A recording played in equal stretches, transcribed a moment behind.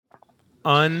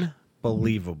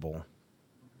Unbelievable.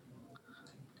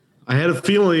 I had a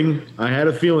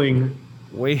feeling.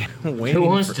 Wait. Who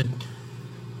wants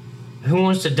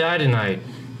to die tonight?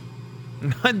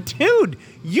 Dude,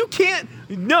 you can't.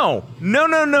 No,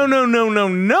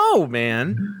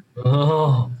 man.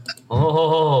 Oh.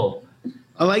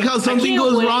 I like how something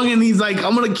goes wrong and he's like,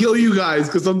 I'm going to kill you guys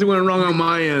because something went wrong on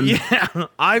my end. Yeah,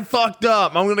 I fucked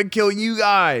up. I'm going to kill you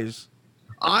guys.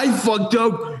 I fucked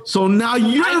up, so now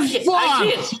you're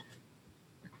fucked.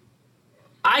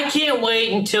 I can't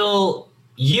wait until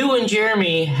you and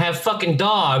Jeremy have fucking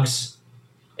dogs,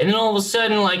 and then all of a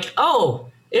sudden, like, oh,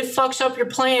 it fucks up your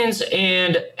plans,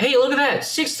 and hey, look at that,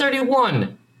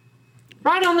 6:31,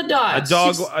 right on the dot.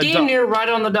 Damn near right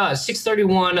on the dot.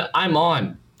 6:31. I'm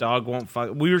on. Dog won't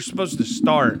fuck. We were supposed to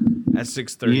start at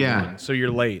 6:31. Yeah, so you're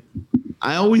late.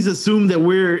 I always assume that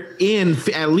we're in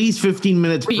at least 15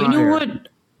 minutes prior. You know what?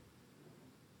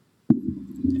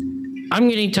 I'm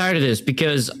getting tired of this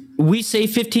because we say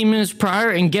 15 minutes prior,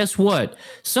 and guess what?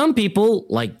 Some people,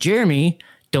 like Jeremy,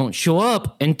 don't show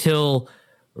up until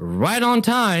right on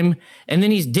time, and then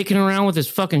he's dicking around with his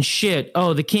fucking shit.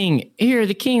 Oh, the king. Here,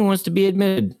 the king wants to be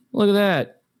admitted. Look at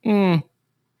that.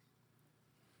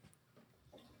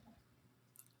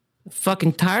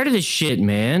 Fucking tired of this shit,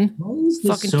 man.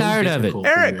 Fucking so tired of it.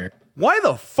 Eric, why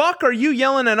the fuck are you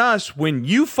yelling at us when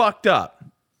you fucked up?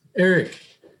 Eric.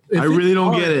 I really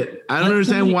don't get it. I don't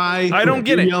understand why. I don't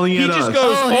get it. Yelling he at just us.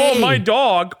 goes, "Oh, my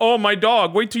dog! Oh, my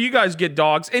dog! Wait till you guys get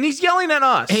dogs," and he's yelling at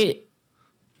us. Hey,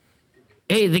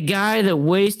 the guy that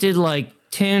wasted like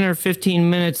 10 or 15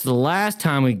 minutes the last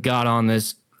time we got on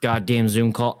this goddamn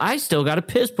Zoom call. I still got to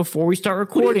piss before we start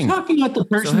recording. What are you talking about? The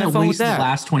person that wasted the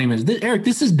last 20 minutes. Eric,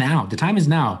 this is now. The time is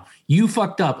now. You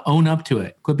fucked up. Own up to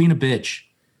it. Quit being a bitch.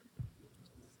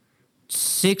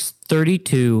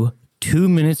 6:32. 2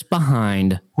 minutes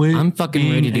behind. I'm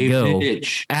fucking ready to go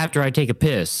after I take a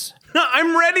piss.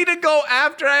 I'm ready to go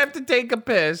after I have to take a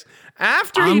piss.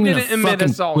 After he didn't admit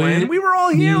us all in. We were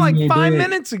all here like 5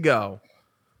 minutes ago.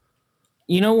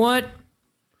 You know what?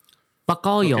 Fuck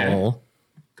all y'all.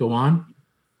 Go on.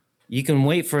 You can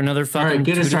wait for another fucking all right,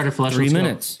 get us started, Flush. 3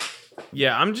 minutes.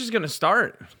 Yeah, I'm just going to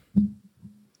start.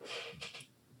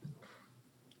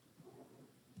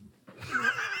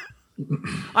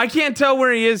 I can't tell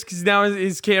where he is because now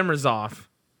his camera's off.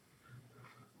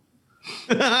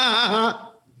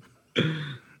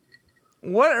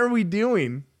 What are we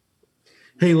doing?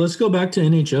 Hey, let's go back to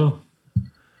NHL.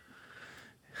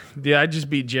 Yeah, I just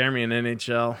beat Jeremy in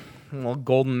NHL. A little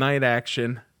Golden Knight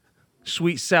action.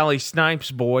 Sweet Sally Snipes,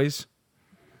 boys.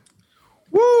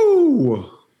 Woo!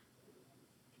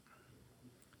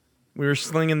 We were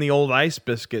slinging the old ice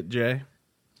biscuit, Jay.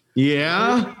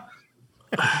 Yeah?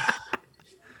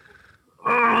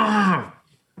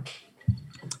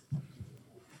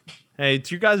 Hey,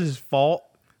 it's your guys' fault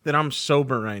that I'm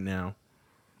sober right now.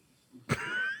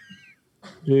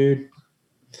 Dude.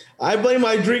 I blame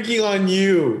my drinking on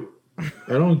you. I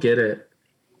don't get it.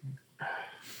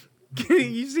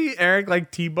 You see Eric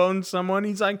like T-bone someone?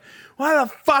 He's like, why the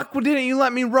fuck didn't you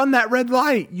let me run that red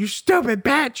light? You stupid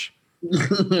bitch.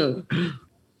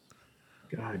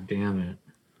 God damn it.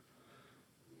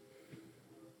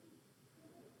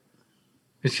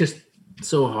 It's just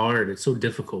so hard. It's so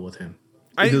difficult with him.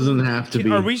 It doesn't have to be.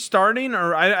 Are we starting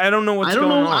or I don't know what's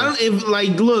going on. I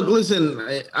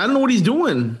don't know what he's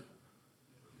doing.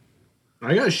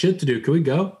 I got shit to do. Can we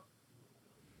go?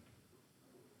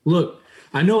 Look,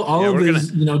 I know all of us,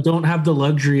 don't have the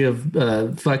luxury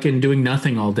of fucking doing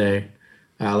nothing all day,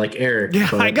 like Eric. Yeah,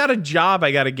 I got a job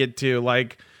I got to get to.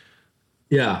 Like,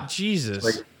 yeah, Jesus.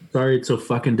 Like, sorry, it's so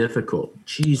fucking difficult.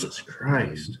 Jesus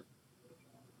Christ.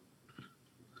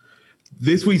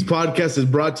 This week's podcast is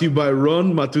brought to you by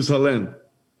Ron Matusalem.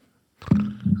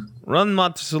 Ron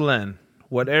Matusalem.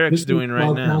 What Eric's doing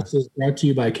right now. This is brought to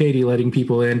you by Katie letting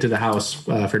people into the house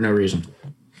for no reason.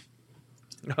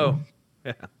 Oh,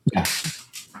 yeah. Yeah.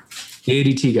 The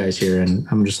ADT guy's here, and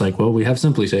I'm just like, well, we have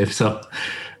Simply Safe, so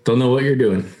don't know what you're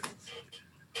doing.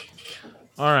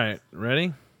 All right.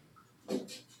 Ready?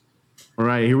 All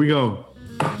right, here we go.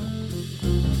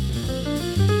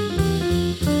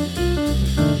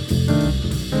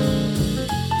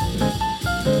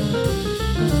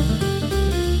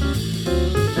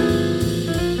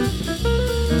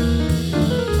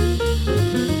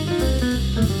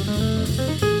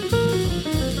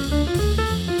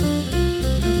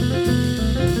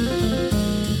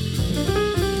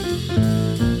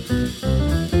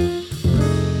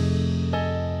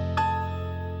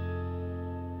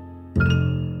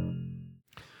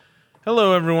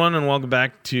 Hello, everyone, and welcome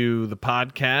back to the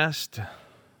podcast.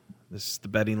 This is the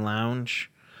Betting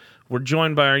Lounge. We're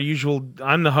joined by our usual.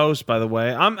 I'm the host, by the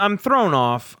way. I'm thrown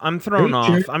off. I'm thrown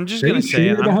off. I'm just gonna say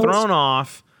it. I'm thrown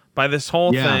off by this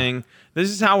whole thing. This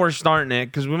is how we're starting it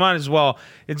because we might as well.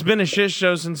 It's been a shit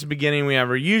show since the beginning. We have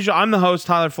our usual. I'm the host,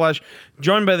 Tyler Flesh,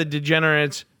 joined by the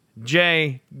degenerates,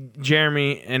 Jay,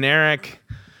 Jeremy, and Eric.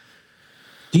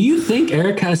 Do you think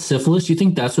Eric has syphilis? Do you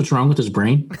think that's what's wrong with his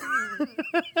brain?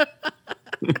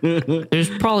 There's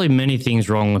probably many things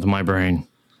wrong with my brain.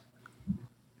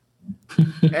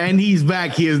 And he's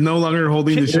back. He is no longer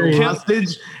holding the show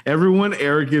hostage. Everyone,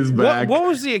 Eric is back. What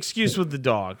was the excuse with the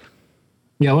dog?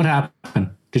 Yeah, what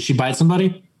happened? Did she bite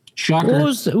somebody? Shocker.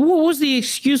 What was the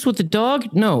excuse with the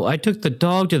dog? No, I took the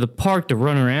dog to the park to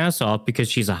run her ass off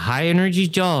because she's a high energy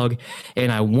dog,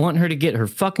 and I want her to get her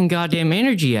fucking goddamn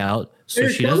energy out so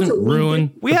she doesn't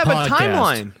ruin. We have a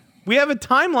timeline. We have a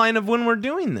timeline of when we're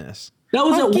doing this. That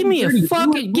was give me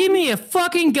a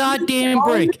fucking goddamn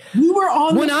break. We were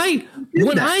on when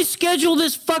I schedule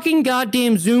this fucking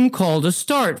goddamn Zoom call to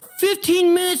start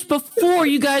 15 minutes before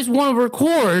you guys want to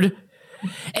record,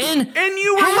 and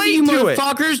you were late you to it.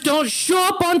 Motherfuckers don't show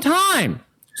up on time.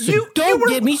 So don't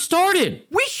get me started.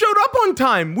 We showed up on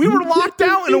time. We were locked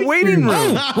out in a waiting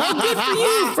room.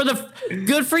 Well,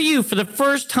 good for you for the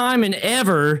first time in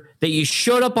ever that you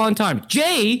showed up on time.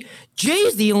 Jay's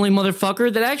the only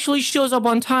motherfucker that actually shows up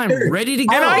on time, ready to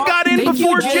go. And I got in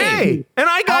before Jay. And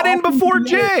I got in before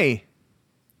Jay.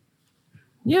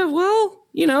 Yeah, well,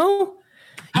 you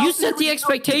set the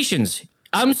expectations.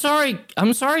 I'm sorry,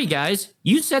 guys.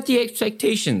 You set the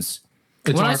expectations.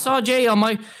 I saw Jay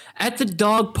at the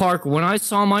dog park, when I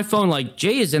saw my phone, like,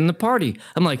 Jay is in the party,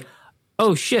 I'm like,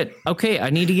 oh shit, okay,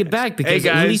 I need to get back because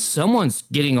at least someone's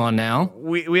getting on now.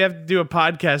 We have to do a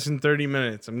podcast in 30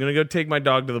 minutes. I'm going to go take my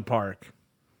dog to the park.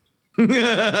 I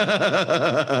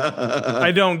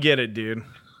don't get it, dude.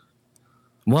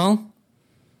 Well,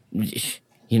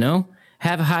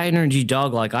 have a high energy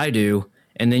dog like I do,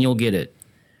 and then you'll get it.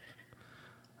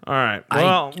 All right.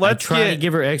 Well, let's try to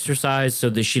give her exercise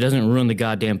so that she doesn't ruin the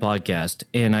goddamn podcast.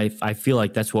 And I feel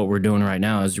like that's what we're doing right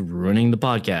now is ruining the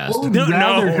podcast. No.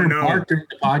 Bark during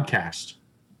the podcast.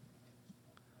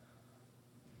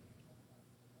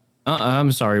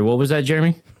 I'm sorry. What was that,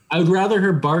 Jeremy? I would rather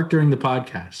her bark during the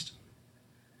podcast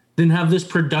than have this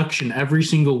production every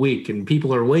single week and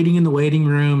people are waiting in the waiting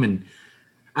room. And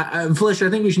Flesh,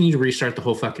 I think we should need to restart the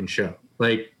whole fucking show.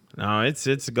 No,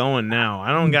 it's going now.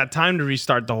 I don't got time to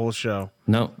restart the whole show.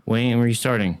 No, we ain't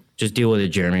restarting. Just deal with it,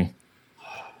 Jeremy.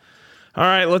 All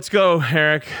right, let's go,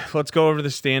 Eric. Let's go over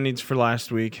the standings for last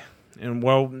week and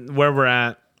where we're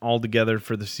at all together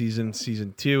for the season.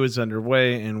 Season 2 is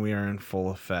underway, and we are in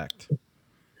full effect.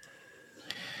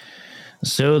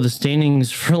 So the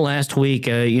standings for last week,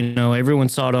 everyone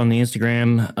saw it on the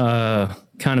Instagram.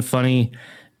 Kind of funny.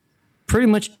 Pretty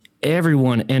much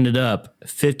everyone ended up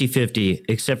 50-50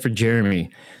 except for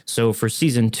Jeremy. So for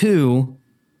season 2,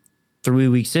 3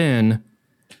 weeks in,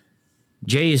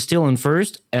 Jay is still in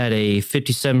first at a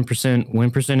 57%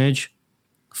 win percentage.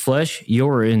 Flesh,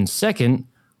 you're in second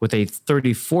with a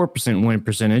 34% win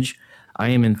percentage. I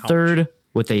am in third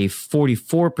with a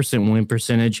 44% win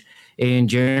percentage. And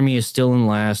Jeremy is still in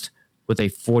last with a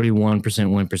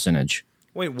 41% win percentage.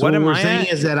 Wait, what am I saying?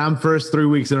 Saying is that I'm first 3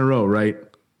 weeks in a row, right?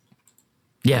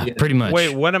 Yeah, pretty much.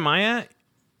 Wait, what am I at?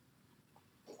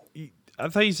 I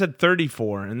thought you said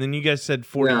 34, and then you guys said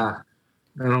 40. Yeah,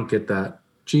 I don't get that.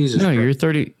 Jesus. No, you're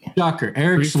 30. Shocker.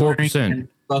 Eric's 34%.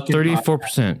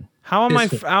 34%. How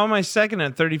am I second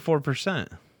at 34%?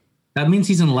 That means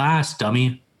he's in last,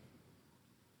 dummy.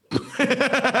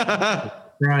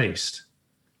 Christ.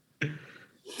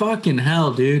 Fucking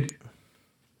hell, dude.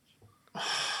 I'm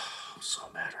so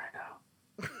mad right now.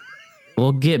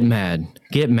 Well, get mad.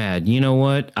 Get mad. You know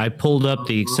what? I pulled up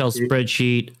the Excel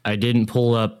spreadsheet. I didn't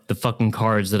pull up the fucking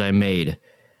cards that I made.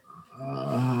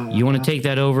 You want to take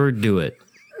that over? Do it.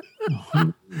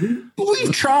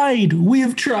 We've tried. We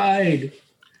have tried.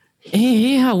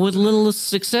 Yeah, with little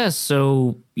success.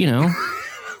 So,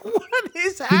 What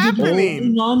is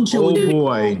happening? Oh,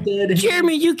 boy.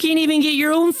 Jeremy, you can't even get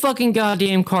your own fucking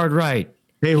goddamn card right.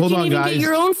 Hey, hold on, You can't even guys. get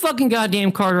your own fucking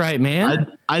goddamn card right,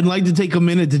 man. I'd like to take a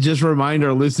minute to just remind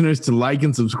our listeners to like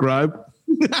and subscribe.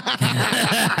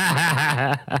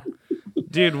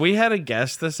 Dude, we had a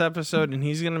guest this episode, and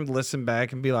he's going to listen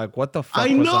back and be like, what the fuck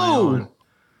I was know. I on?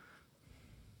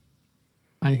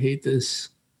 I hate this.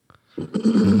 All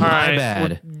right.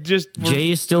 bad.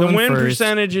 Jay is still the in win first.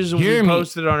 percentages will Hear be me.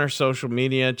 posted on our social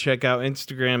media. Check out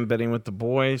Instagram, Betting with the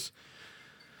Boys.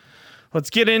 Let's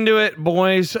get into it,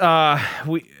 boys.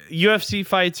 UFC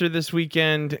fights are this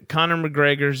weekend. Conor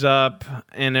McGregor's up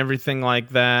and everything like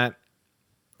that.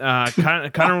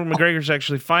 Conor McGregor's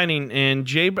actually fighting, and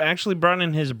Jay actually brought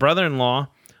in his brother-in-law,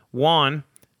 Juan,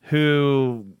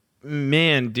 who,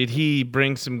 man, did he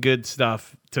bring some good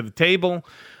stuff to the table.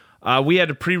 We had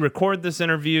to pre-record this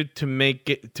interview to make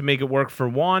it work for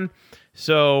Juan,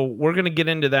 so we're going to get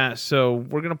into that. So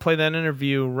we're going to play that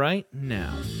interview right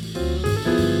now.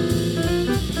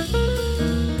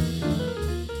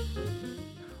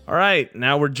 All right,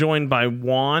 now we're joined by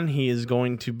Juan. He is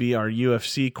going to be our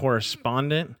UFC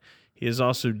correspondent. He is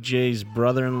also Jay's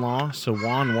brother-in-law. So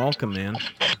Juan, welcome, man.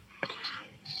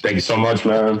 Thank you so much,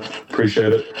 man.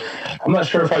 Appreciate it. I'm not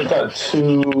sure if I got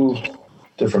two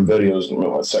different videos. Give me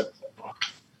 1 second.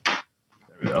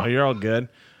 Oh, you're all good.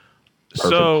 Perfect.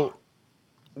 So,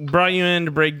 brought you in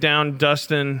to break down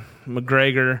Dustin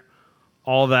McGregor,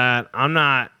 all that.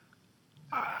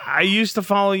 I used to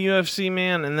follow UFC,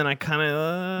 man, and then I kind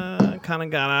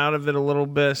of got out of it a little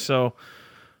bit. So,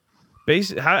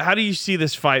 basically, how do you see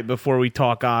this fight before we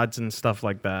talk odds and stuff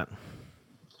like that?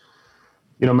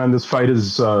 You know, man, this fight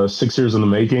is 6 years in the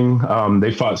making.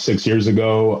 They fought 6 years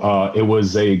ago. It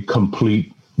was a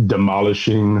complete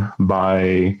demolishing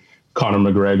by Conor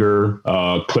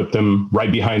McGregor. Clipped him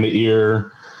right behind the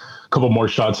ear. A couple more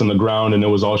shots on the ground, and it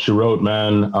was all she wrote,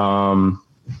 man.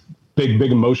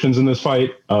 Big emotions in this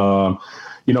fight.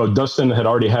 Dustin had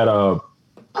already had a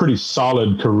pretty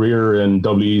solid career in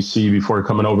WEC before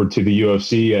coming over to the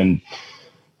UFC, and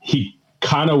he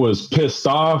kind of was pissed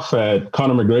off at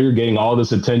Conor McGregor getting all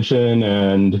this attention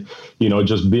and,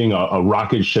 just being a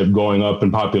rocket ship going up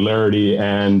in popularity.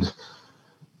 And,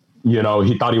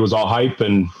 he thought he was all hype,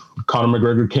 and Conor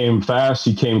McGregor came fast.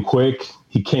 He came quick.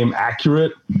 He came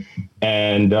accurate.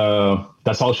 And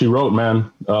that's all she wrote,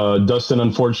 man. Dustin,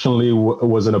 unfortunately,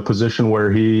 was in a position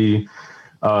where he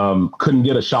couldn't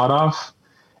get a shot off.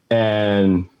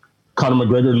 And Conor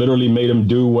McGregor literally made him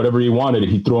do whatever he wanted.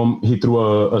 He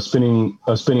threw a spinning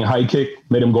high kick,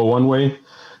 made him go one way,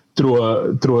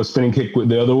 threw a spinning kick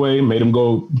the other way, made him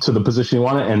go to the position he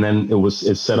wanted, and then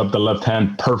it set up the left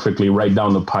hand perfectly right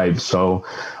down the pipe. So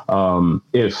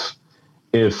if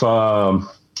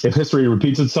history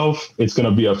repeats itself, it's going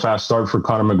to be a fast start for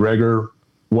Conor McGregor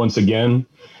once again.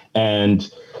 And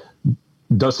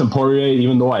Dustin Poirier,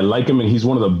 even though I like him and he's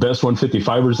one of the best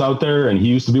 155ers out there, and he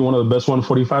used to be one of the best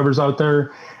 145ers out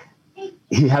there,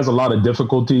 he has a lot of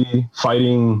difficulty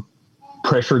fighting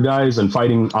pressure guys and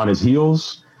fighting on his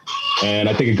heels. And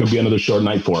I think it could be another short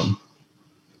night for him.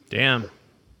 Damn.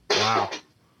 Wow.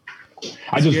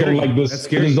 I just don't like this.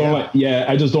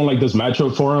 I just don't like this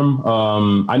matchup for him.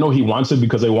 I know he wants it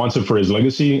because he wants it for his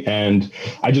legacy, and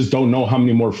I just don't know how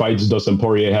many more fights Dustin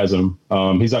Poirier has in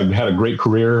him. He's had a great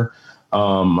career.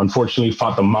 Unfortunately,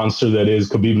 fought the monster that is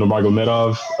Khabib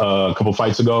Nurmagomedov a couple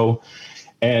fights ago,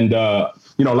 and a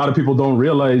lot of people don't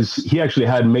realize he actually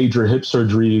had major hip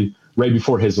surgery right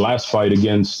before his last fight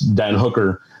against Dan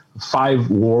Hooker.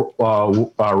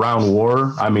 5-round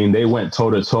war. I mean, they went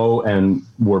toe to toe and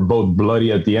were both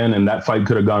bloody at the end, and that fight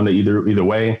could have gone to either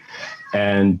way.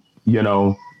 And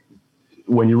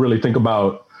when you really think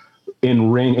about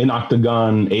in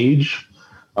octagon age,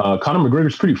 Conor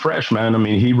McGregor's pretty fresh, man. I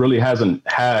mean, he really hasn't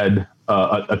had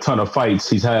a ton of fights.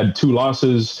 He's had 2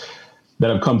 losses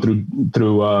that have come through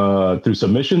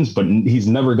submissions, but he's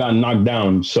never gotten knocked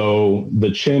down. So the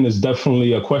chin is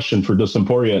definitely a question for Dustin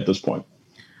Poirier at this point.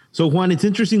 So, Juan, it's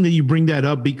interesting that you bring that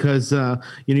up because,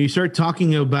 you start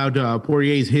talking about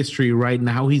Poirier's history, right, and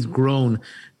how he's grown.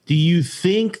 Do you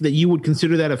think that you would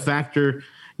consider that a factor,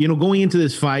 going into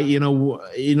this fight?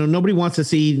 Nobody wants to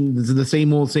see the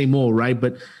same old, right?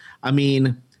 But, I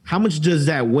mean, how much does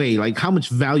that weigh? Like, how much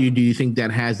value do you think that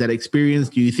has, that experience?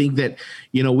 Do you think that,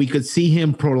 we could see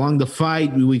him prolong the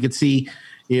fight? We could see,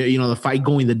 the fight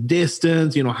going the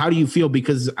distance? How do you feel?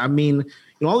 Because, I mean,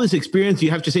 all this experience, you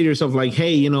have to say to yourself, like,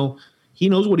 hey, he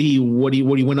knows what he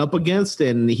went up against,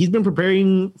 and he's been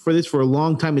preparing for this for a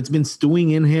long time. It's been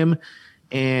stewing in him,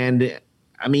 and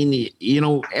I mean,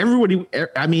 everybody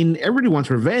wants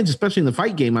revenge, especially in the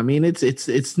fight game. I mean,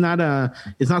 it's not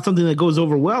something that goes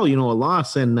over well, a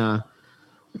loss, and I'm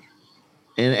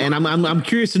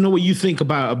curious to know what you think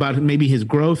about maybe his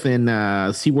growth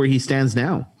and see where he stands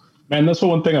now. Man, that's the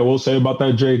one thing I will say about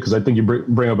that, Jay, because I think you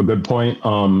bring up a good point.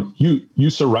 You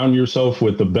surround yourself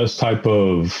with the best type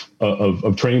of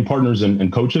training partners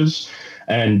and coaches,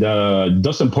 and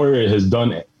Dustin Poirier has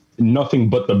done nothing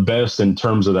but the best in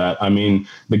terms of that. I mean,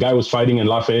 the guy was fighting in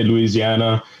Lafayette,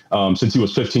 Louisiana, since he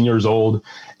was 15 years old,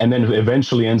 and then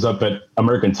eventually ends up at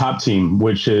American Top Team,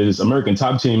 which is metal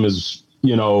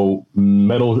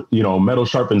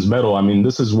sharpens metal. I mean,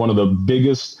 this is one of the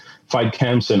biggest fight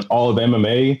camps in all of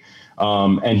MMA.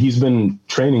 And he's been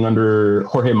training under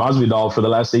Jorge Masvidal for the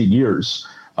last 8 years.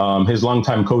 His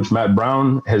longtime coach, Matt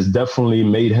Brown, has definitely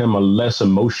made him a less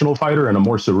emotional fighter and a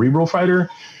more cerebral fighter.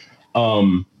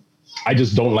 I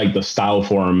just don't like the style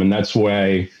for him. And that's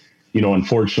why,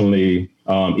 unfortunately,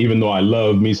 even though I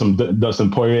love me some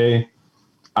Dustin Poirier,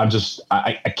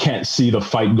 I can't see the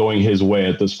fight going his way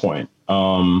at this point.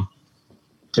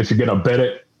 If you're going to bet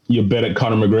it, you bet at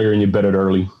Conor McGregor and you bet it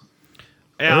early.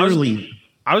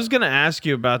 I was going to ask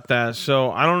you about that.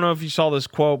 So I don't know if you saw this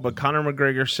quote, but Conor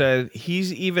McGregor said,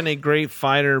 he's even a great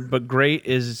fighter, but great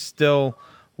is still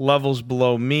levels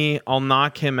below me. I'll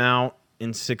knock him out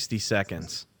in 60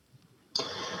 seconds.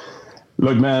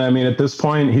 Look, man, I mean, at this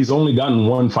point, he's only gotten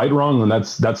one fight wrong, and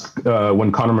that's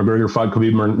when Conor McGregor fought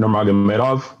Khabib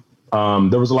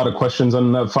Nurmagomedov. There was a lot of questions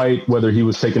on that fight, whether he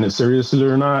was taking it seriously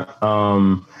or not.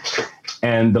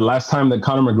 And the last time that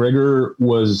Conor McGregor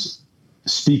was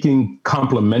speaking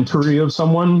complimentary of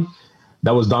someone,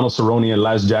 that was Donald Cerrone in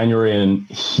last January, and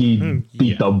he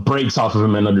beat the brakes off of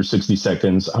him in under 60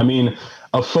 seconds. I mean,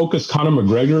 a focused Conor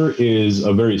McGregor is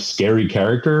a very scary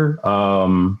character.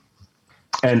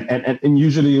 And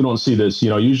usually you don't see this,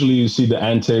 usually you see the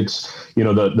antics,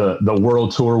 the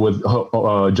world tour with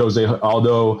Jose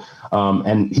Aldo,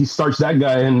 and he starts that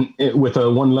guy with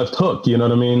a one left hook, you know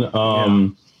what I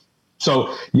mean?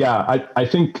 So yeah, I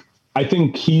think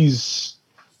he's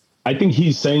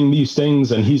saying these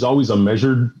things, and he's always a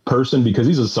measured person because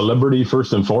he's a celebrity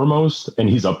first and foremost, and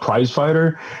he's a prize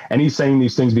fighter, and he's saying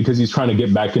these things because he's trying to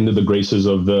get back into the graces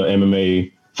of the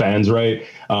MMA fans, right?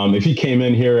 If he came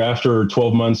in here after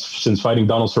 12 months since fighting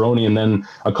Donald Cerrone and then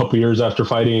a couple years after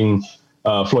fighting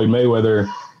Floyd Mayweather,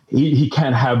 he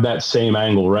can't have that same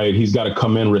angle, right? He's got to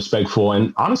come in respectful.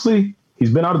 And honestly, he's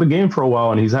been out of the game for a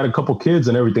while and he's had a couple kids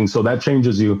and everything. So that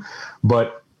changes you.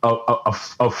 But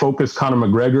a focused Conor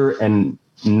McGregor, and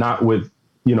not with,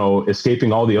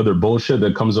 escaping all the other bullshit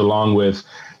that comes along with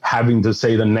having to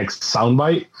say the next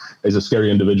soundbite, is a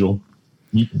scary individual.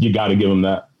 You got to give him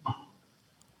that.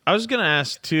 I was going to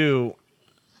ask, too,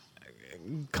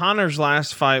 Conor's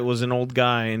last fight was an old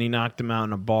guy, and he knocked him out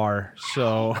in a bar,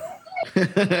 so...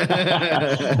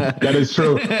 That is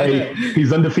true. Hey,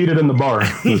 he's undefeated in the bar.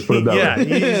 Let's put it that way.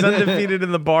 He's undefeated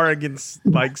in the bar against,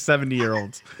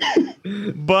 70-year-olds.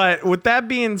 But with that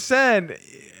being said,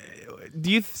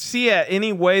 do you see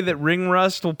any way that ring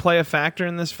rust will play a factor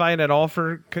in this fight at all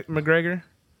for McGregor?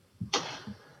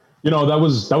 That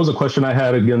was a question I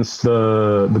had against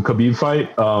the Khabib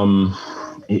fight.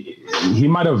 He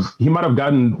might have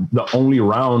gotten the only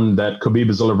round that Khabib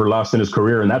has ever lost in his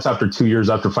career, and that's after 2 years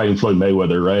after fighting Floyd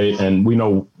Mayweather, right? And we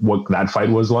know what that fight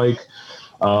was like.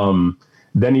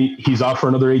 Then he's off for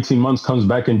another 18 months, comes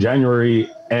back in January,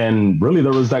 and really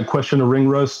there was that question of ring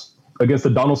rust against the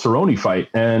Donald Cerrone fight.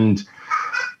 And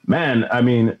man, I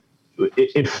mean,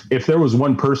 if there was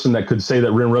one person that could say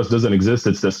that ring rust doesn't exist,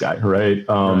 it's this guy, right?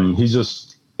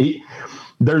 Right.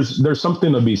 There's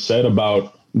something to be said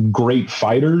about great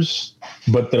fighters,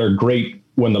 but that are great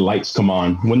when the lights come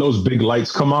on. When those big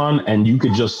lights come on and you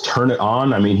could just turn it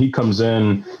on. I mean, he comes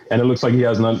in and it looks like he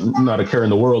has not a care in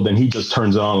the world, and he just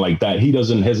turns it on like that. He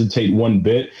doesn't hesitate one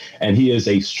bit, and he is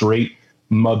a straight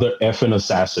mother effing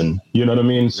assassin. You know what I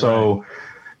mean? Right. So,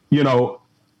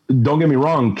 don't get me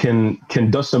wrong. Can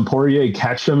Dustin Poirier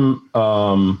catch him?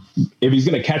 If he's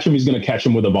going to catch him, he's going to catch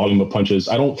him with a volume of punches.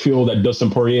 I don't feel that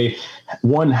Dustin Poirier,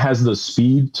 one, has the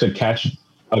speed to catch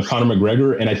Conor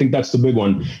McGregor, and I think that's the big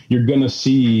one. You're going to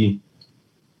see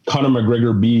Conor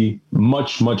McGregor be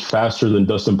much, much faster than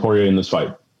Dustin Poirier in this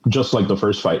fight, just like the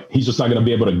first fight. He's just not going to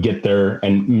be able to get there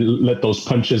and let those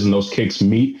punches and those kicks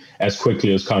meet as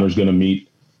quickly as Conor's going to meet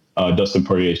Dustin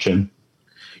Poirier's chin.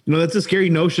 That's a scary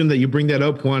notion that you bring that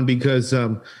up, Juan, because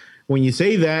when you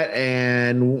say that,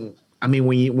 and I mean,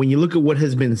 when you look at what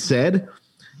has been said,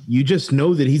 you just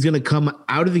know that he's going to come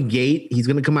out of the gate. He's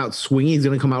going to come out swinging. He's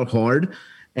going to come out hard.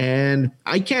 And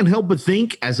I can't help but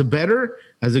think, as a bettor,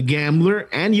 as a gambler,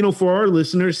 and, for our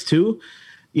listeners too,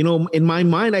 in my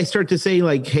mind, I start to say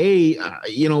like, hey,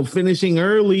 finishing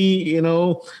early,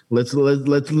 let's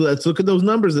look at those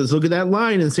numbers. Let's look at that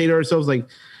line and say to ourselves, like,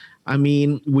 I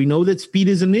mean, we know that speed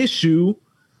is an issue,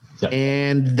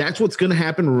 and that's what's going to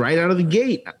happen right out of the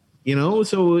gate,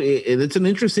 So it's an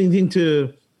interesting thing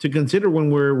to consider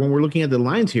when we're looking at the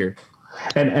lines here.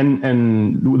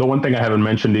 And the one thing I haven't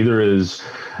mentioned either is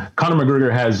Conor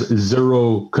McGregor has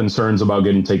zero concerns about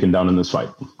getting taken down in this fight,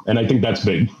 and I think that's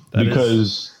big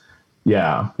because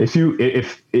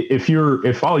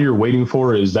if all you're waiting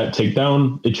for is that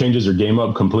takedown, it changes your game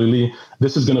up completely.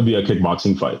 This is going to be a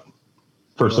kickboxing fight.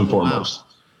 First and foremost.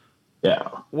 Yeah.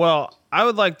 Well, I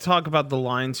would like to talk about the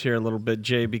lines here a little bit,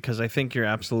 Jay, because I think you're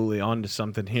absolutely onto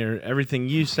something here. Everything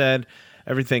you said,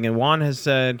 everything Juan has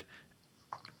said,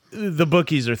 the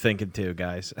bookies are thinking too,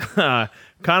 guys. Conor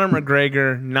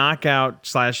McGregor knockout /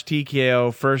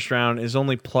 TKO first round is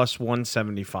only plus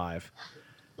 175.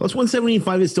 Plus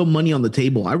 175 is still money on the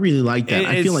table. I really like that.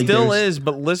 I feel like still is,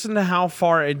 but listen to how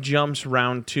far it jumps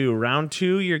round 2. Round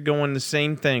 2, you're going the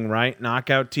same thing, right?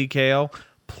 Knockout TKO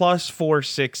plus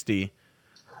 460.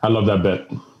 I love that bet.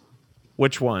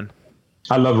 Which one?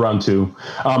 I love round 2.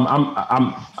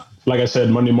 I'm like I said,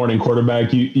 Monday morning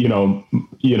quarterback. You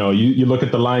look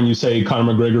at the line. You say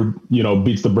Conor McGregor,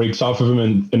 beats the brakes off of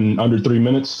him in under 3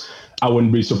 minutes. I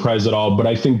wouldn't be surprised at all. But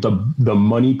I think the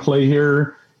money play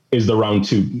here is the round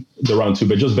two,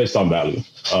 but just based on value.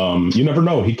 You never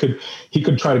know. He could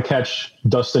try to catch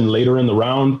Dustin later in the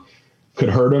round, could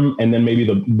hurt him, and then maybe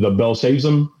the bell saves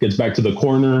him, gets back to the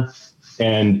corner,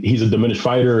 and he's a diminished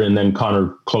fighter, and then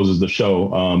Conor closes the show.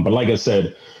 But like I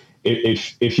said,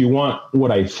 if you want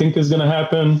what I think is going to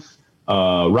happen,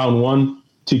 round 1,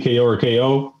 TKO or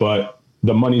KO, but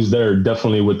the money's there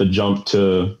definitely with the jump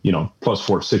to, plus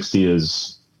 460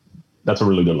 that's a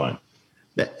really good line.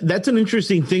 That's an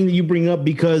interesting thing that you bring up,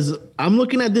 because I'm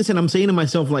looking at this and I'm saying to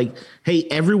myself, like, hey,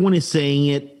 everyone is saying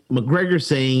it. McGregor's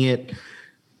saying it.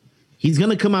 He's going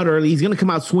to come out early. He's going to come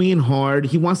out swinging hard.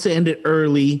 He wants to end it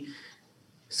early.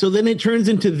 So then it turns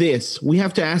into this. We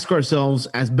have to ask ourselves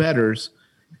as bettors,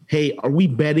 hey, are we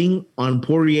betting on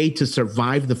Poirier to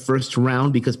survive the first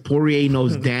round? Because Poirier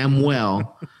knows damn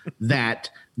well that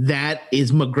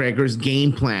is McGregor's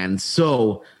game plan.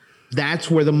 So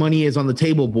that's where the money is on the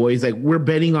table, boys. Like, we're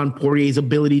betting on Poirier's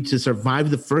ability to survive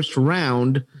the first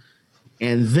round.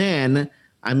 And then,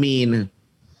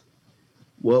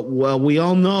 well, we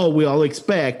all know, we all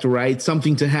expect, right,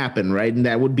 something to happen, right? And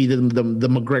that would be the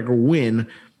McGregor win.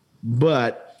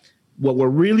 But what we're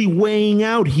really weighing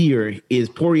out here is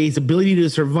Poirier's ability to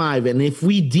survive. And if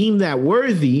we deem that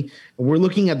worthy, we're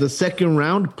looking at the second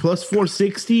round, plus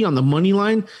 460 on the money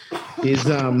line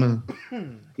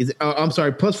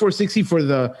plus 460 for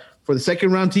the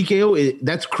second round TKO.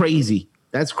 That's crazy.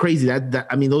 That's crazy.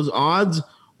 Those odds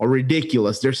are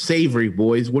ridiculous. They're savory,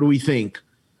 boys. What do we think?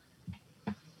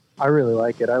 I really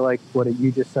like it. I like what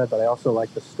you just said, but I also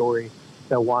like the story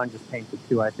that Juan just painted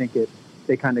too. I think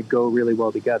they kind of go really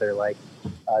well together. Like,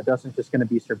 Dustin's just going to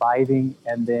be surviving,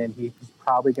 and then he's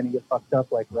probably going to get fucked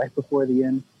up like right before the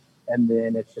end, and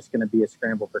then it's just going to be a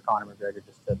scramble for Conor McGregor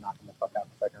just to knock him the fuck out in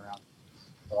the second round.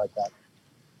 I like that.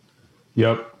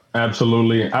 Yep,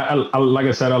 absolutely. I like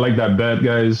I said, I like that bet,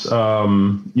 guys.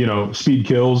 Speed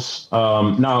kills.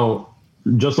 Now,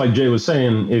 just like Jay was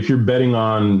saying, if you're betting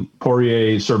on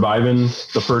Poirier surviving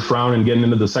the first round and getting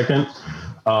into the second,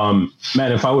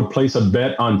 man, if I would place a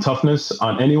bet on toughness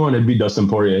on anyone, it'd be Dustin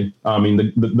Poirier. I mean,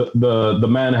 the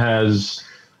man has,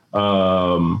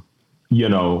 guts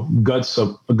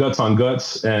on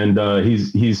guts, and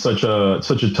he's such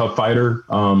a tough fighter.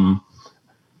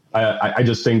 I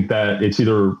just think that it's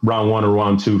either round 1 or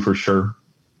round 2 for sure.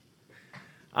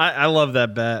 I love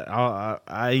that bet.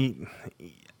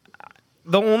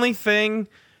 The only thing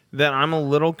that I'm a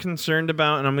little concerned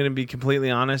about, and I'm going to be completely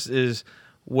honest, is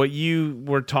what you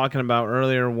were talking about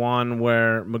earlier, Juan,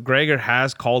 where McGregor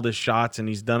has called his shots and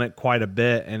he's done it quite a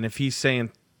bit. And if he's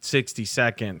saying 60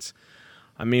 seconds,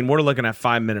 we're looking at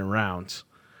 5-minute rounds.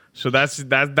 So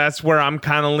that's where I'm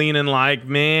kind of leaning. Like,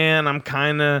 man, I'm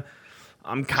kind of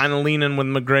leaning with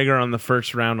McGregor on the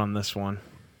first round on this one.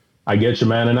 I get you,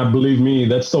 man. And believe me,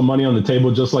 that's still money on the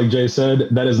table. Just like Jay said,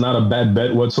 that is not a bad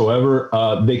bet whatsoever.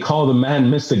 They call the man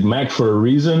Mystic Mac for a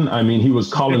reason. He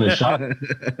was calling a shot.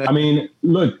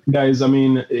 Look, guys,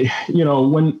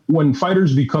 when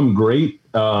fighters become great,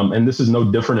 and this is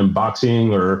no different in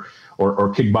boxing or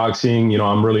kickboxing,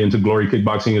 I'm really into glory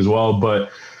kickboxing as well.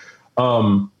 But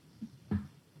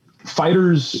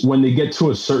fighters, when they get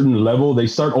to a certain level, they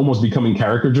start almost becoming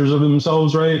caricatures of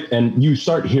themselves, right? And you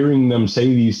start hearing them say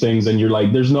these things and you're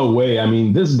like, there's no way.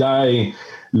 This guy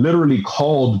literally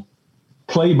called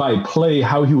play by play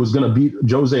how he was going to beat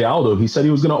Jose Aldo. He said he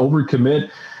was going to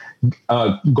overcommit,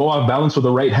 go off balance with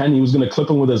the right hand. He was going to clip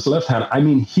him with his left hand.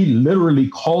 He literally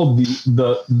called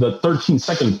the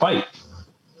 13-second fight.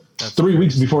 That's 3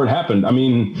 weeks before it happened.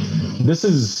 This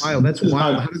is wild. That's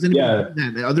wild. How does anyone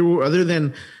do that? Other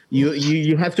than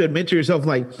you have to admit to yourself,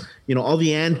 like, all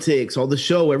the antics, all the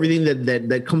show, everything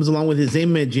that comes along with his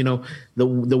image,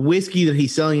 the whiskey that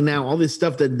he's selling now, all this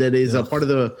stuff that is a part of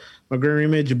the McGregor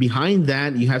image. Behind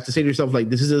that, you have to say to yourself, like,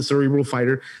 this is a cerebral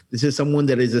fighter. This is someone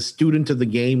that is a student of the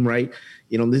game, right?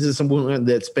 This is someone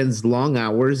that spends long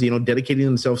hours, dedicating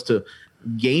themselves to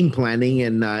game planning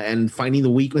and finding the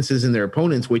weaknesses in their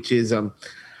opponents, which is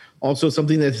also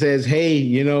something that says, hey,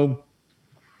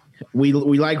 we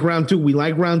like round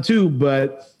two,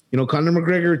 but Conor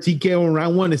McGregor TKO in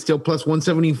round one is still plus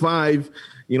 175.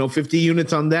 50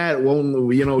 units on that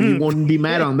you won't be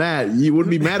mad on that. You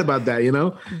wouldn't be mad about that,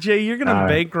 Jay, you're gonna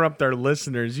bankrupt our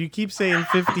listeners. You keep saying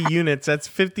 50 units. That's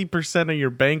 50% of your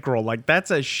bankroll. Like,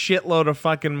 that's a shitload of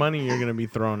fucking money you're gonna be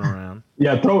throwing around.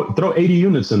 Yeah, throw 80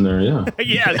 units in there. Yeah.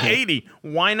 Yeah, 80.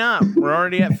 Why not? We're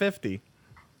already at 50.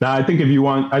 Now, I think if you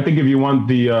want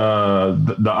the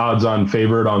odds-on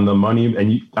favorite on the money,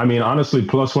 and honestly,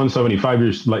 plus 175,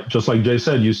 you're just like Jay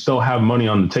said, you still have money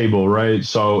on the table, right?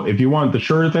 So if you want the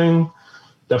sure thing,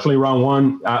 definitely round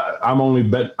one. I'm only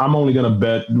gonna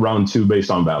bet round two based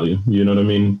on value. You know what I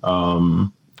mean?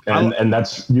 And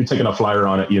that's you're taking a flyer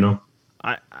on it.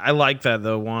 I like that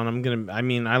though, Juan.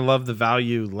 I love the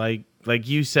value. Like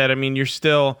you said. You're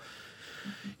still.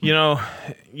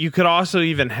 You could also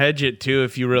even hedge it too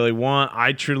if you really want.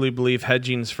 I truly believe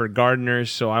hedging's for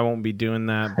gardeners, so I won't be doing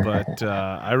that. But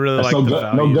I really like the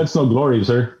value. No guts, no glory,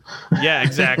 sir. Yeah,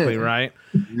 exactly, right.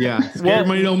 Yeah, scared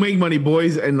money don't make money,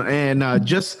 boys. And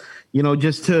just for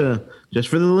the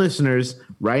listeners,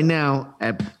 right now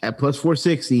at plus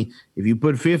 460, if you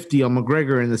put 50 on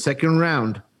McGregor in the second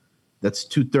round, that's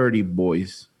 230,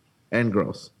 boys and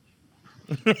girls.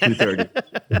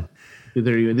 230.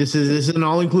 This is an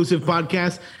all-inclusive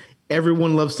podcast.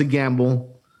 Everyone loves to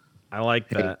gamble. I like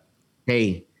that.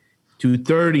 Hey,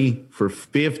 230 for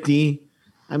 50.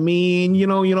 Who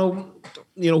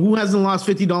hasn't lost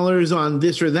 $50 on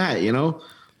this or that?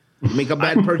 Make a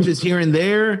bad purchase here and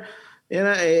there.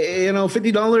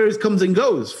 $50 comes and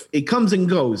goes. It comes and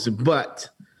goes. But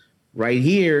right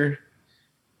here,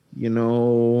 Yeah,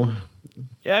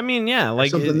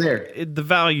 like something there. The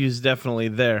value is definitely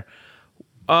there.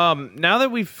 Now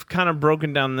that we've kind of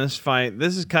broken down this fight,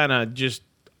 this is kind of just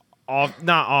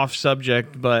not off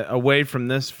subject, but away from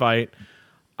this fight.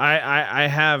 I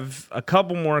have a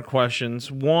couple more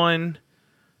questions. One,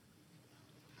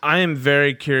 I am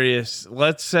very curious.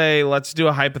 Let's do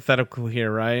a hypothetical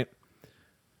here, right?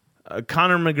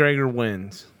 Conor McGregor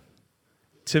wins.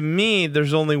 To me,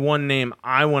 there's only one name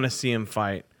I want to see him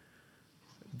fight.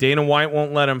 Dana White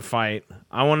won't let him fight.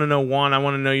 I want to know, Juan, I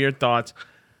want to know your thoughts.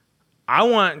 I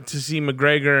want to see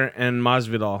McGregor and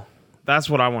Masvidal. That's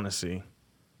what I want to see.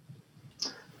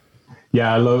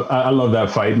 Yeah, I love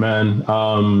that fight, man.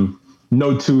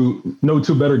 No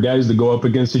two better guys to go up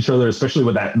against each other, especially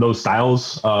with those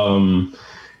styles.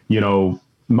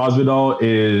 Masvidal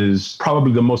is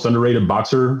probably the most underrated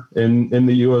boxer in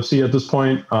the UFC at this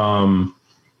point.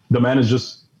 The man is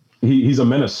just he's a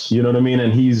menace, you know what I mean?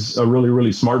 And he's a really,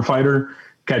 really smart fighter,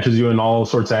 catches you in all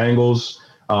sorts of angles.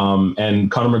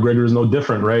 And Conor McGregor is no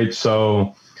different, right?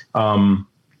 So,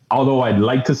 although I'd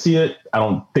like to see it, I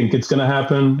don't think it's going to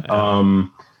happen.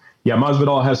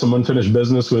 Masvidal has some unfinished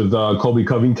business with Colby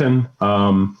Covington.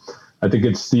 I think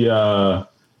it's the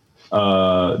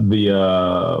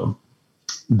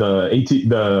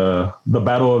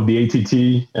battle of the ATT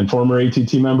and former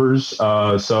ATT members.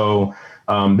 So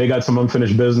they got some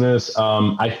unfinished business.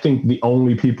 I think the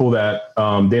only people that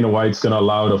Dana White's going to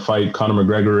allow to fight Conor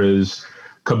McGregor is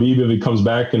Khabib if he comes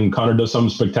back and Conor does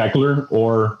something spectacular,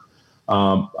 or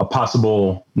a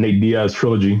possible Nate Diaz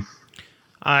trilogy.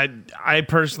 I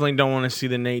personally don't want to see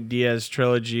the Nate Diaz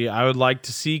trilogy. I would like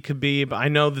to see Khabib. I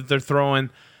know that they're throwing,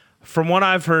 from what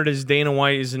I've heard, is Dana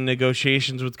White is in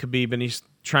negotiations with Khabib, and he's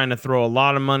trying to throw a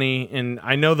lot of money. And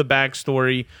I know the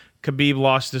backstory. Khabib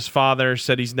lost his father,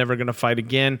 said he's never going to fight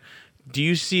again. Do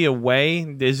you see a way?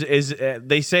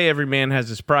 They say every man has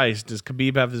his price. Does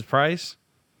Khabib have his price?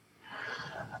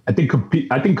 I think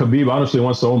Khabib honestly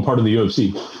wants to own part of the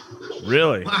UFC.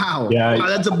 Really? Wow. Yeah. Wow,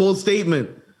 that's a bold statement.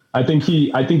 I think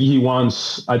he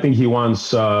wants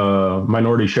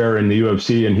minority share in the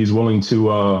UFC, and he's willing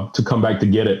to come back to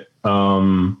get it.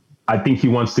 I think he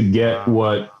wants to get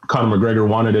what Conor McGregor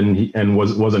wanted and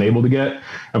wasn't able to get.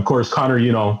 Of course, Conor,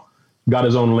 got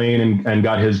his own lane and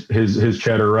got his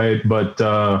cheddar, right? But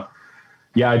I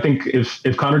think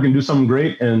if Conor can do something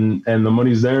great and the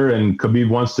money's there and Khabib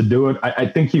wants to do it, I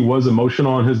think he was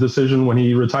emotional on his decision when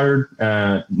he retired.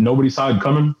 Nobody saw it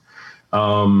coming.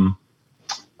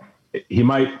 He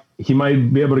might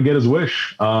be able to get his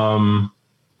wish. The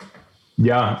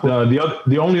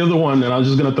only other one, and I was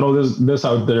just gonna throw this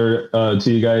out there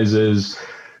to you guys, is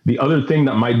the other thing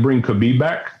that might bring Khabib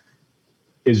back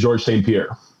is George St.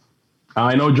 Pierre.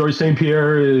 I know George St.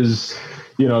 Pierre is,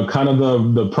 kind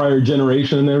of the prior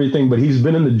generation and everything, but he's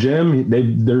been in the gym.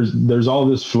 There's all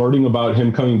this flirting about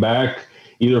him coming back,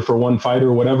 either for one fight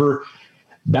or whatever.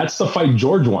 That's the fight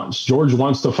George wants. George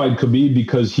wants to fight Khabib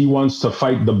because he wants to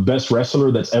fight the best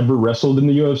wrestler that's ever wrestled in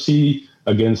the UFC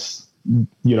against,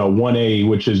 1A,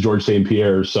 which is George St.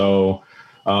 Pierre. So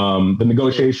the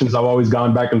negotiations, I've always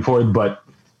gone back and forth, but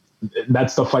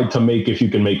that's the fight to make if you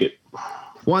can make it.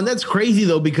 Well, and that's crazy,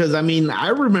 though, because, I mean, I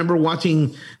remember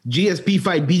watching GSP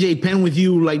fight BJ Penn with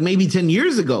you like maybe 10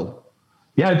 years ago.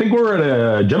 Yeah, I think we're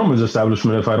at a gentleman's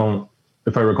establishment, if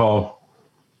I recall.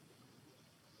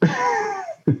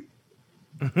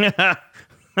 That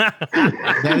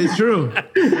is true.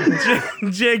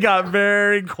 Jay got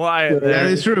very quiet there.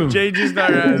 That is true. Jay just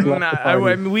started. I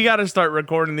mean, we got to start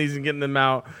recording these and getting them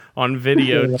out on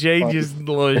video. Jay just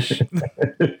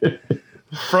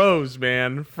froze,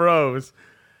 man. Froze.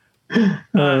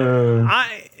 Getting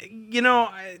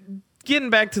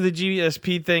back to the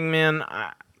GSP thing, man.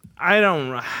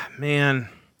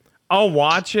 I'll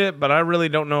watch it, but I really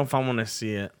don't know if I want to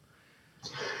see it.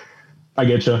 I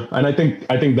get you. And I think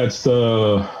that's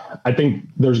I think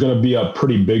there's going to be a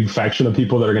pretty big faction of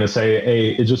people that are going to say,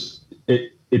 hey,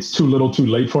 it's too little too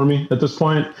late for me at this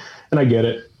point. And I get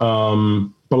it.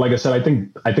 But like I said, I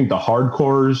think the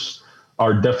hardcores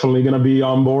are definitely going to be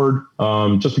on board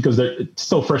just because it's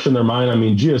still fresh in their mind. I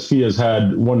mean, GSP has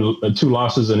had 2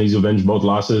 losses and he's avenged both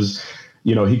losses.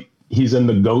 He's in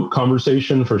the GOAT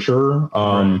conversation for sure.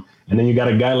 Right. And then you got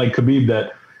a guy like Khabib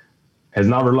that has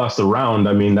never lost a round.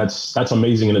 I mean, that's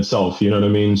amazing in itself. You know what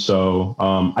I mean? So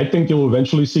I think you'll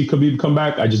eventually see Khabib come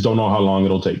back. I just don't know how long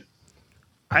it'll take.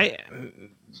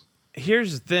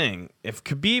 Here's the thing. If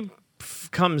Khabib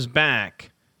comes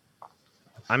back,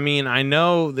 I mean, I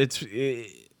know it's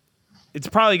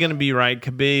probably going to be right,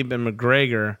 Khabib and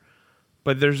McGregor,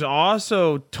 but there's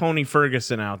also Tony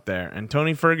Ferguson out there, and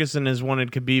Tony Ferguson has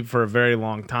wanted Khabib for a very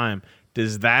long time.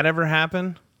 Does that ever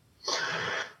happen?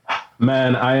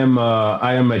 Man, I am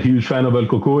a huge fan of El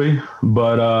Cucuy,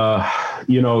 but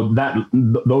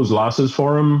those losses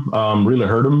for him really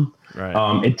hurt him.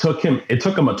 Right. It took him a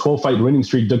 12-fight winning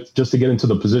streak just to get into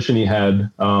the position he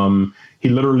had. He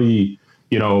literally,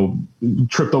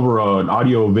 tripped over an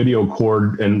audio video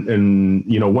cord and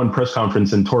one press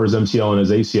conference and tore his MCL and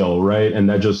his ACL, right? And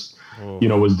that just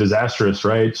was disastrous,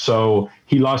 right? So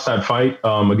he lost that fight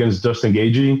against Justin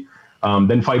Gaethje.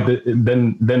 Then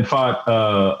fought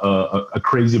a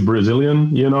crazy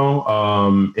Brazilian, in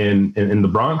the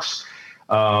Bronx.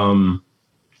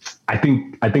 I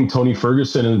think Tony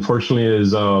Ferguson, unfortunately,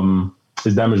 is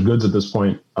damaged goods at this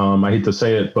point. I hate to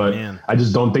say it, but man, I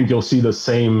just don't think you'll see the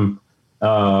same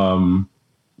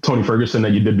Tony Ferguson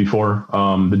that you did before.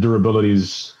 The durability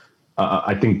is,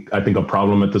 I think a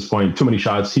problem at this point. Too many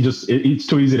shots. It's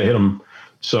too easy to hit him.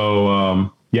 So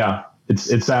yeah.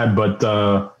 It's sad, but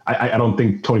I don't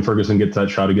think Tony Ferguson gets that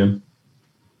shot again.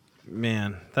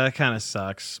 Man, that kind of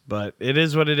sucks, but it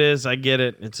is what it is. I get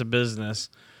it. It's a business.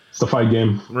 It's the fight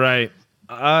game. Right.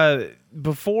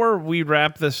 Before we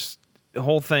wrap this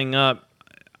whole thing up,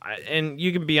 and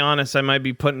you can be honest, I might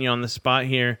be putting you on the spot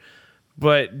here,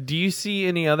 but do you see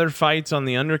any other fights on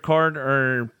the undercard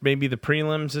or maybe the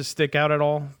prelims that stick out at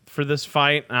all for this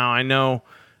fight? Now, I know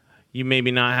you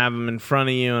maybe not have them in front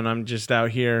of you, and I'm just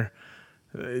out here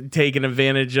taking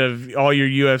advantage of all your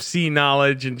UFC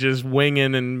knowledge and just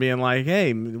winging and being like,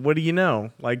 hey, what do you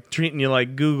know? Like treating you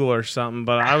like Google or something.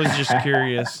 But I was just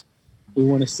curious. We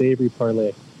want a savory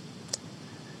parlay.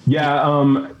 Yeah.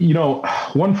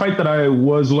 One fight that I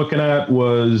was looking at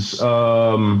was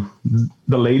the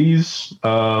ladies.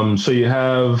 So you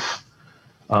have,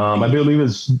 I believe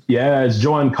it's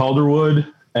Joanne Calderwood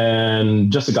and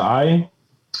Jessica Ai.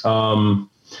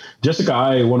 Jessica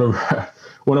Ai, one of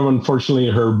unfortunately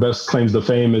her best claims to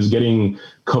fame is getting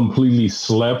completely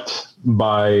slept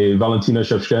by Valentina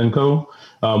Shevchenko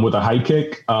with a high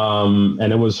kick,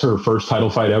 and it was her first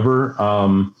title fight ever.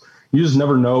 You just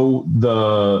never know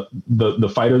the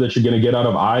fighter that you're going to get out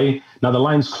of Ai. Now the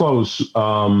line's close,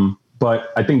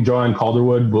 but I think Joanne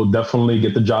Calderwood will definitely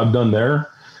get the job done there.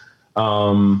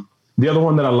 The other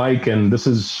one that I like, and this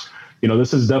is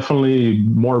definitely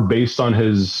more based on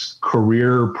his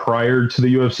career prior to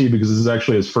the UFC because this is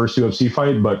actually his first UFC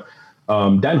fight. But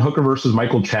Dan Hooker versus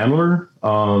Michael Chandler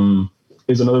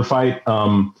is another fight.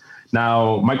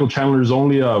 Now, Michael Chandler is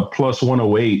only a plus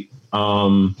 108.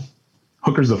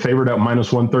 Hooker's the favorite at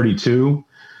minus 132.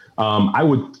 I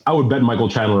would bet Michael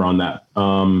Chandler on that.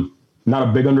 Not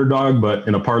a big underdog, but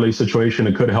in a parlay situation,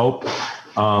 it could help.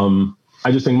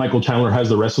 I just think Michael Chandler has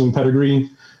the wrestling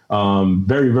pedigree.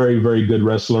 Very, very, very good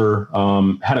wrestler.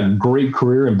 Had a great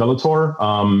career in Bellator,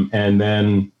 and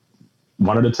then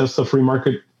wanted to test the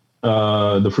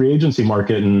free agency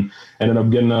market, and ended up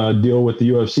getting a deal with the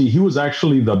UFC. He was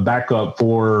actually the backup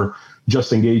for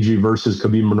Justin Gaethje versus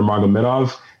Khabib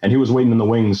Nurmagomedov, and he was waiting in the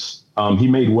wings. He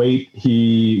made weight.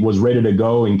 He was ready to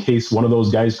go in case one of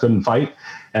those guys couldn't fight.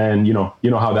 And you know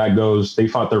how that goes. They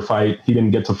fought their fight. He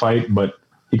didn't get to fight, but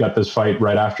he got this fight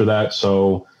right after that.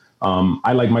 So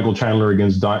I like Michael Chandler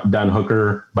against Dan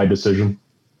Hooker by decision.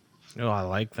 Oh, I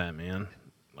like that, man.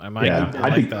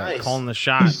 I think that. Nice. Calling the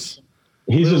shots.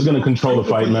 He's just going to control the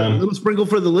fight, man. A little sprinkle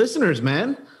for the listeners,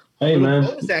 man. Hey, man.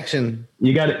 Action.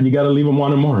 You got to leave them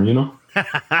wanting more, you know?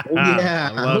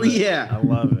 Yeah. I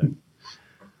love it.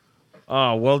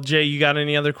 Oh, well, Jay, you got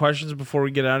any other questions before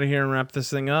we get out of here and wrap this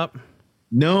thing up?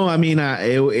 No, I mean,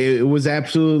 it was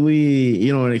absolutely,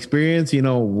 an experience.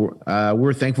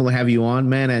 We're thankful to have you on,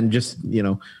 man. And just,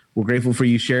 we're grateful for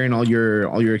you sharing all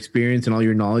your experience and all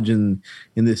your knowledge in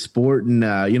this sport. And,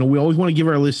 we always want to give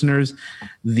our listeners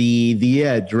the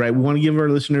edge, right? We want to give our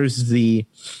listeners the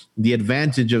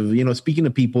advantage of, speaking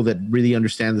to people that really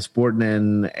understand the sport,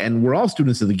 and we're all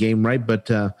students of the game, right? But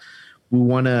we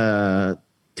want to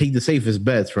take the safest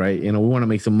bets, right? We want to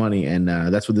make some money, and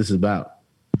that's what this is about.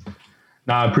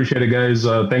 I appreciate it, guys.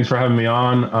 Thanks for having me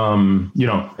on.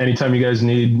 Anytime you guys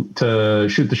need to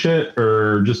shoot the shit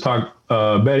or just talk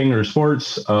betting or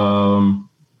sports, I'm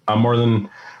more than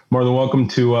welcome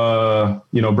to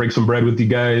break some bread with you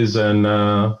guys and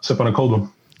sip on a cold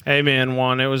one. Hey, man,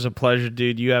 Juan, it was a pleasure,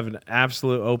 dude. You have an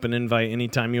absolute open invite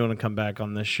anytime you want to come back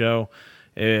on this show.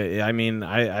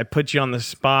 I put you on the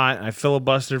spot. I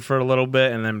filibustered for a little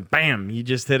bit, and then, bam, you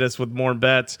just hit us with more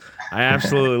bets. I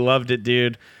absolutely loved it,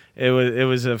 dude. It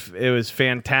was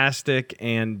fantastic,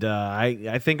 and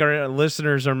I think our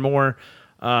listeners are more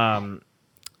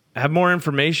have more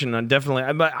information on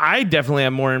I definitely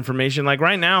have more information. Like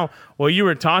right now, while you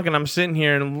were talking, I'm sitting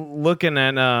here and looking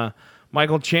at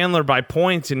Michael Chandler by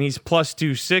points, and he's plus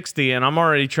 260, and I'm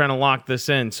already trying to lock this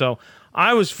in. So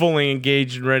I was fully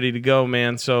engaged and ready to go,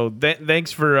 man. So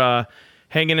thanks for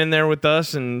hanging in there with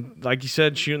us, and like you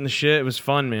said, shooting the shit. It was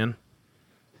fun, man.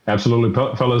 Absolutely,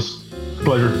 fellas.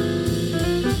 Pleasure.